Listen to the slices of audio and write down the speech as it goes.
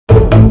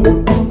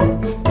And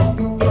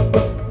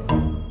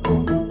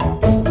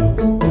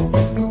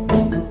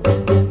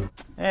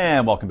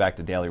welcome back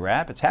to Daily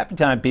Wrap. It's happy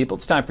time, people.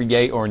 It's time for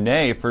Yay or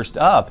Nay. First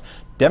up,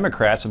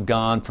 Democrats have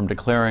gone from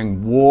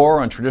declaring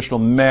war on traditional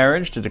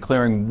marriage to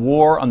declaring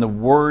war on the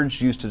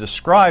words used to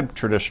describe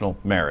traditional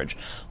marriage,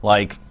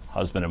 like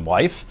husband and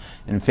wife,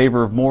 in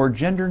favor of more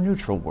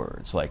gender-neutral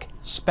words like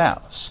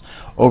spouse.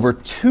 Over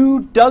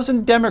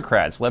 24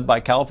 Democrats, led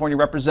by California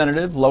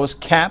Representative Lois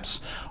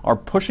Capps, are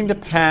pushing to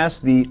pass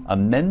the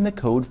Amend the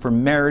Code for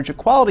Marriage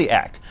Equality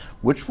Act,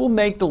 which will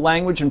make the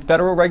language in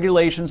federal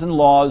regulations and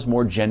laws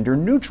more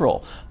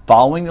gender-neutral,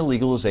 following the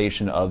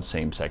legalization of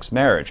same-sex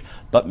marriage.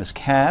 But Ms.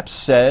 Capps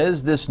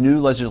says this new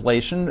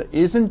legislation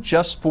isn't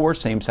just for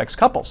same-sex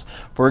couples.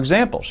 For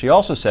example, she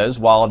also says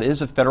while it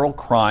is a federal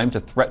crime to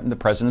threaten the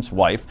president's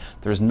wife,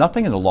 there's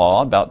nothing in the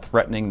law about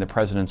threatening the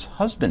president's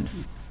husband.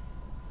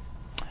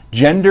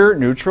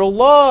 Gender-neutral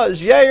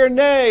laws, yay or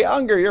nay?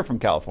 Unger, you're from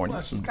California.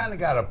 Well, she's kind of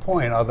got a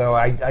point, although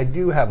I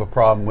do have a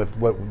problem with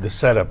what the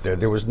setup there.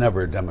 There was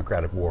never a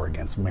Democratic war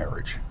against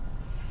marriage.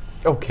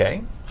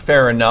 Okay,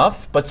 fair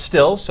enough, but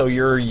still, so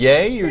you're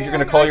yay? You're going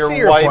to call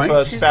your wife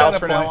a spouse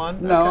from now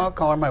on? No, okay. I'll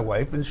call her my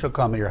wife, and she'll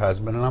call me your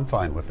husband, and I'm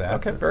fine with that.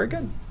 Okay, very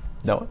good.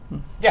 Noah?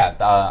 Yeah,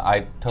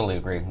 I totally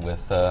agree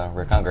with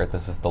Rick Unger.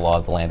 This is the law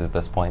of the land at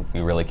this point.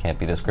 You really can't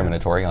be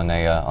discriminatory on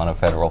a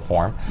federal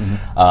form.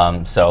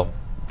 Mm-hmm. So,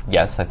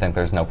 yes, I think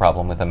there's no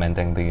problem with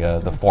amending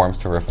the forms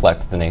to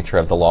reflect the nature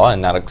of the law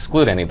and not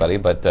exclude anybody,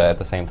 but at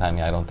the same time,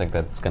 yeah, I don't think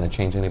that's going to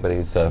change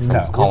anybody's from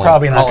calling. We're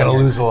probably not going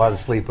to lose a lot of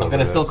sleep over this. I'm going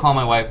to still call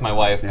my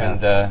wife,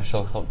 yeah. And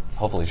she'll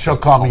hopefully she'll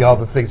call me all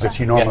the things that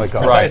she normally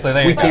calls. Precisely,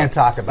 right. We can't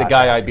talk about the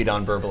guy that. I beat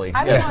on verbally.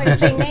 I was going to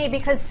say nay,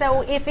 because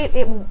so if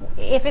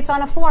it's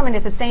on a form and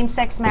it's a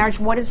same-sex marriage,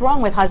 what is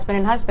wrong with husband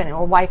and husband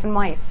or wife and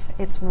wife?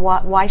 It's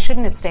why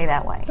shouldn't it stay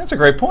that way? That's a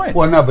great point.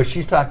 Well, no, but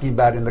she's talking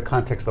about in the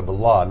context of a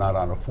law, not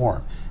on a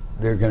form.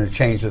 They're going to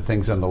change the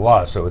things in the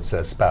law so it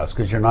says spouse,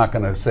 because you're not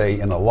going to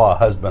say in the law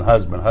husband,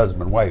 husband,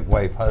 husband, wife,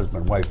 wife,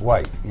 husband, wife,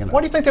 wife. You know.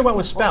 Why do you think they went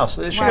with spouse?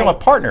 They should Right. have a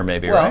partner,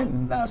 maybe, Well, right?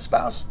 no,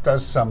 spouse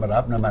does sum it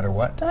up no matter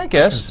what. I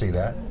guess. I can see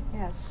that.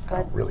 Yes, I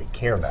but don't really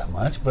care that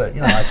much, but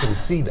you know, I can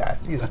see that.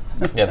 You know.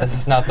 Yeah, this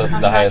is not the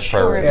I'm not highest sure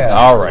priority. it's Yeah.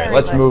 All right, necessary,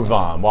 let's but- move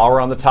on. While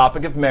we're on the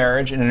topic of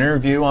marriage, in an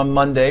interview on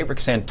Monday, Rick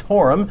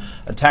Santorum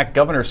attacked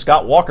Governor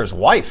Scott Walker's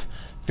wife,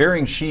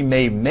 fearing she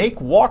may make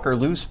Walker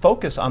lose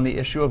focus on the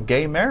issue of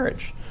gay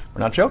marriage. We're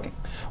not joking.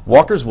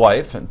 Walker's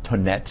wife,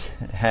 Tonette,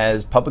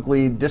 has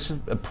publicly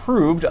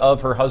disapproved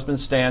of her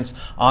husband's stance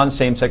on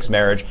same-sex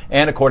marriage,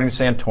 and according to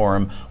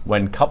Santorum,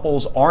 when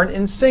couples aren't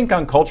in sync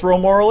on cultural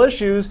moral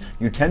issues,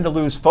 you tend to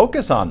lose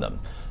focus on them.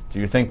 Do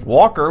you think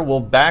Walker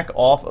will back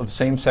off of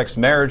same-sex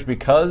marriage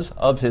because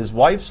of his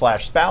wife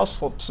slash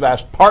spouse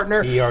slash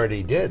partner? He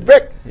already did.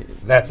 Rick!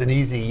 That's an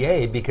easy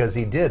yay because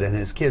he did, and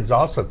his kids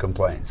also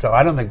complained. So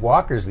I don't think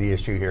Walker's the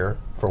issue here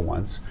for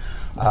once.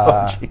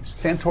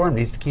 Santorum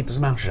needs to keep his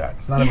mouth shut.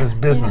 It's none of his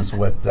business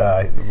what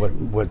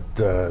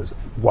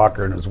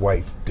Walker and his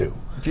wife do.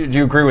 Do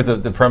you agree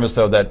with the premise,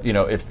 though, that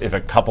if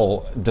a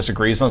couple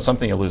disagrees on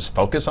something, you lose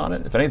focus on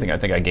it? If anything, I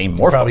think I gain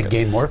more Probably focus.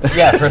 gain more focus.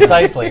 Yeah,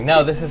 precisely.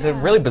 No, this is a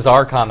really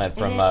bizarre comment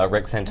from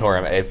Rick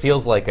Santorum. It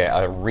feels like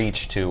a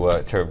reach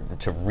to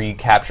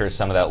recapture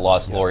some of that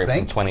lost glory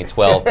from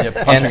 2012. And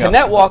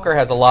Tonette Walker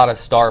has a lot of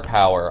star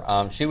power.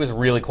 She was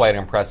really quite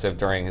impressive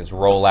during his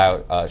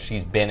rollout.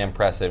 She's been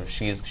impressive.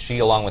 She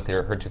along with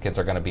her two kids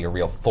are going to be a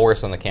real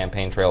force on the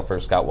campaign trail for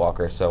Scott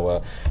Walker.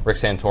 So Rick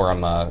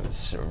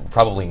Santorum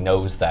probably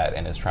knows that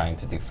and is trying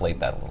to deflate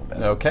that a little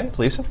bit. Okay,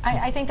 Lisa?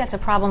 I think that's a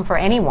problem for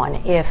anyone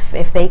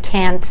if they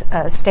can't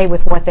stay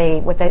with what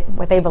they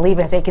believe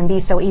in, if they can be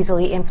so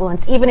easily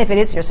influenced, even if it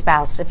is your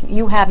spouse. If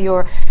you have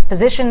your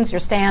positions, your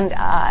stand,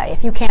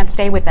 if you can't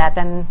stay with that,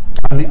 then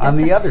On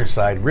the other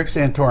side, Rick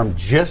Santorum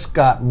just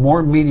got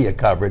more media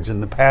coverage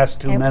in the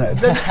past 2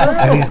 minutes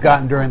than he's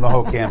gotten during the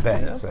whole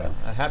campaign. Yeah. So.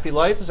 A happy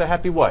life is a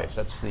happy wife.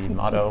 That's the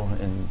motto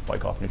in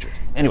Wyckoff, New Jersey.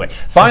 Anyway,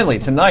 finally,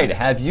 tonight,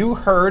 have you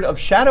heard of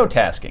shadow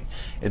tasking?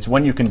 It's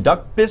when you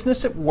conduct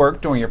business at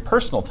work during your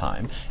personal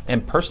time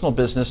and personal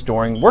business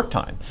during work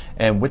time.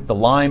 And with the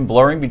line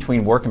blurring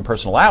between work and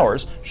personal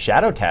hours,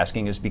 shadow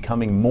tasking is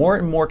becoming more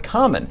and more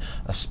common,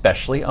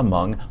 especially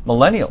among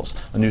millennials.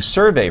 A new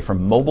survey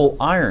from Mobile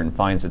Iron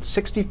finds that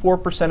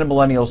 64% of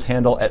millennials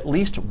handle at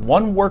least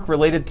one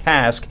work-related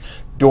task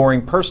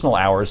during personal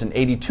hours, and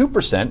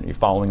 82%, you're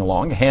following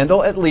along,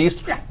 handle at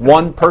least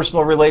one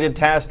personal related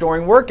task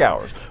during work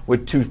hours,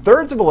 with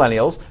 2/3 of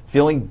millennials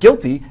feeling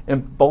guilty in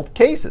both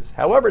cases.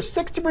 However,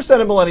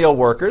 60% of millennial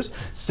workers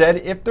said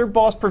if their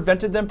boss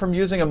prevented them from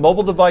using a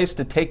mobile device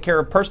to take care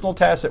of personal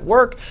tasks at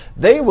work,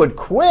 they would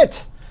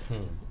quit.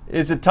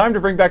 Is it time to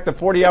bring back the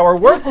 40-hour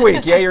work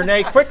week? Yay or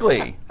nay,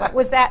 quickly? what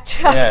was that?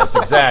 Yes,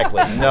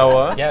 exactly.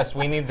 Noah? Yes,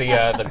 we need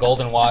the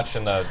golden watch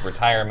and the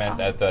retirement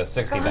at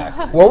 60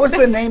 back. What was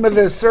the name of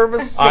the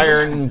service?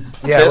 Iron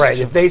Yeah, Fist? right.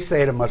 If they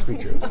say it, it must be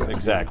true. So.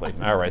 Exactly.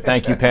 All right.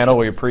 Thank you, panel.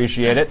 We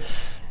appreciate it.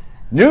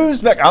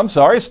 I'm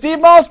sorry, Steve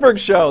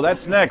Mossberg's show.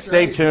 That's next.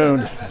 Stay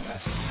tuned.